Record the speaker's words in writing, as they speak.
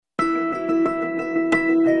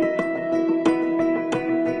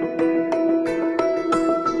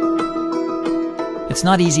It's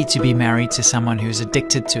not easy to be married to someone who is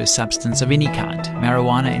addicted to a substance of any kind,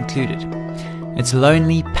 marijuana included. It's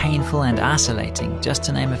lonely, painful, and isolating, just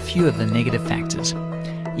to name a few of the negative factors.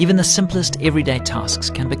 Even the simplest everyday tasks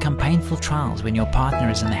can become painful trials when your partner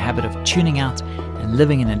is in the habit of tuning out and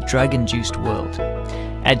living in a drug-induced world.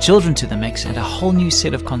 Add children to the mix and a whole new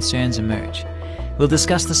set of concerns emerge. We'll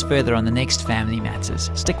discuss this further on the next Family Matters.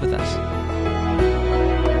 Stick with us.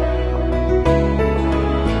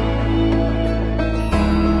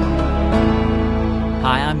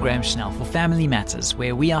 Hi, I'm Graham Schnell for Family Matters,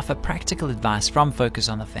 where we offer practical advice from Focus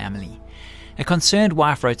on the Family. A concerned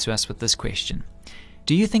wife wrote to us with this question.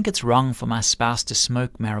 Do you think it's wrong for my spouse to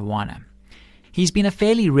smoke marijuana? He's been a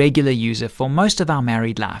fairly regular user for most of our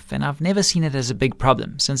married life, and I've never seen it as a big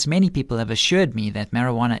problem, since many people have assured me that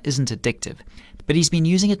marijuana isn't addictive. But he's been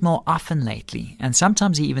using it more often lately, and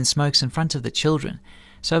sometimes he even smokes in front of the children.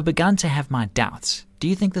 So I've begun to have my doubts. Do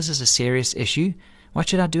you think this is a serious issue? What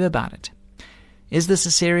should I do about it? Is this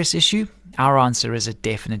a serious issue? Our answer is a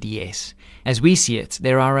definite yes. As we see it,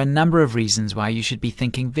 there are a number of reasons why you should be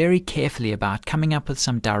thinking very carefully about coming up with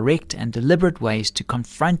some direct and deliberate ways to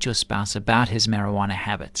confront your spouse about his marijuana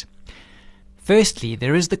habit. Firstly,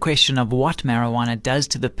 there is the question of what marijuana does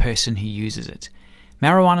to the person who uses it.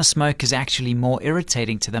 Marijuana smoke is actually more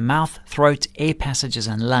irritating to the mouth, throat, air passages,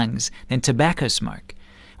 and lungs than tobacco smoke.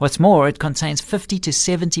 What's more, it contains 50 to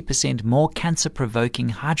 70% more cancer-provoking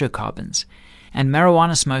hydrocarbons. And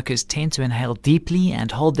marijuana smokers tend to inhale deeply and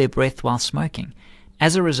hold their breath while smoking.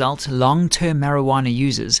 As a result, long-term marijuana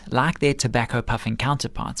users, like their tobacco-puffing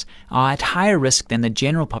counterparts, are at higher risk than the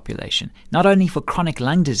general population, not only for chronic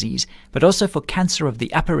lung disease, but also for cancer of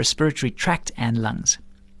the upper respiratory tract and lungs.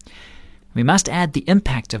 We must add the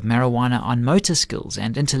impact of marijuana on motor skills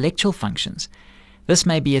and intellectual functions. This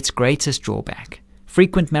may be its greatest drawback.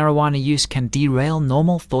 Frequent marijuana use can derail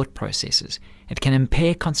normal thought processes. It can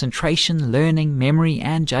impair concentration, learning, memory,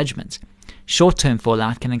 and judgment. Short-term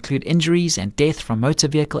fallout can include injuries and death from motor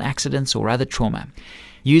vehicle accidents or other trauma.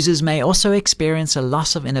 Users may also experience a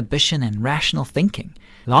loss of inhibition and rational thinking.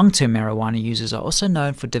 Long-term marijuana users are also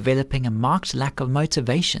known for developing a marked lack of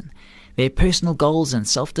motivation. Their personal goals and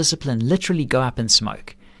self-discipline literally go up in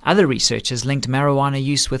smoke. Other research has linked marijuana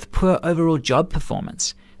use with poor overall job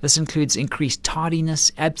performance. This includes increased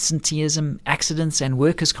tardiness, absenteeism, accidents, and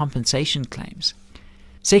workers' compensation claims.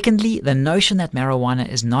 Secondly, the notion that marijuana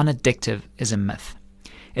is non-addictive is a myth.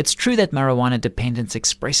 It's true that marijuana dependence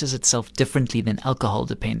expresses itself differently than alcohol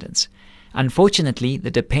dependence. Unfortunately, the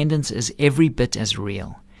dependence is every bit as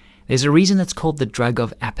real. There's a reason it's called the drug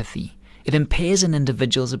of apathy. It impairs an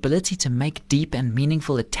individual's ability to make deep and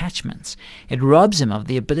meaningful attachments. It robs him of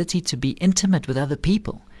the ability to be intimate with other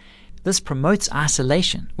people. This promotes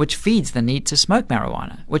isolation, which feeds the need to smoke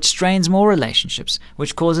marijuana, which strains more relationships,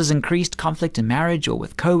 which causes increased conflict in marriage or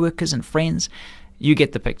with co-workers and friends. You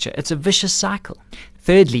get the picture. It's a vicious cycle.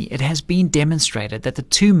 Thirdly, it has been demonstrated that the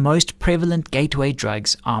two most prevalent gateway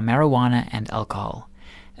drugs are marijuana and alcohol.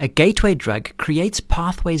 A gateway drug creates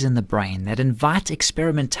pathways in the brain that invite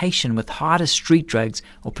experimentation with harder street drugs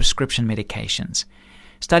or prescription medications.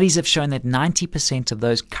 Studies have shown that 90% of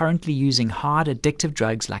those currently using hard addictive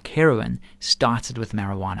drugs like heroin started with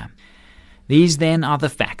marijuana. These then are the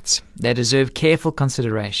facts. They deserve careful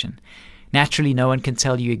consideration. Naturally, no one can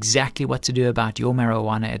tell you exactly what to do about your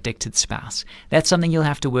marijuana-addicted spouse. That's something you'll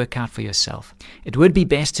have to work out for yourself. It would be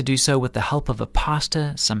best to do so with the help of a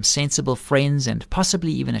pastor, some sensible friends, and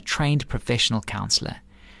possibly even a trained professional counselor.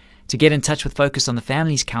 To get in touch with Focus on the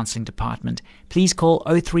Family's counselling department, please call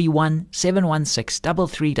 031 716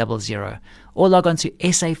 3300 or log on to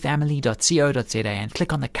safamily.co.za and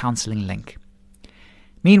click on the counselling link.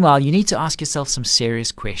 Meanwhile, you need to ask yourself some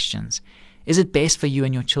serious questions. Is it best for you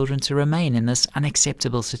and your children to remain in this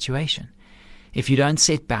unacceptable situation? If you don't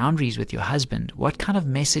set boundaries with your husband, what kind of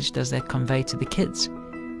message does that convey to the kids?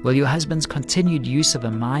 Will your husband's continued use of a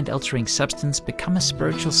mind-altering substance become a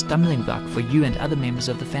spiritual stumbling block for you and other members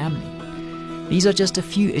of the family? These are just a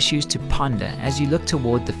few issues to ponder as you look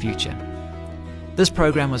toward the future. This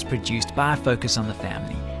program was produced by Focus on the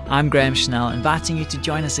Family. I'm Graham Schnell, inviting you to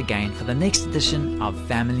join us again for the next edition of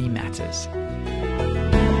Family Matters.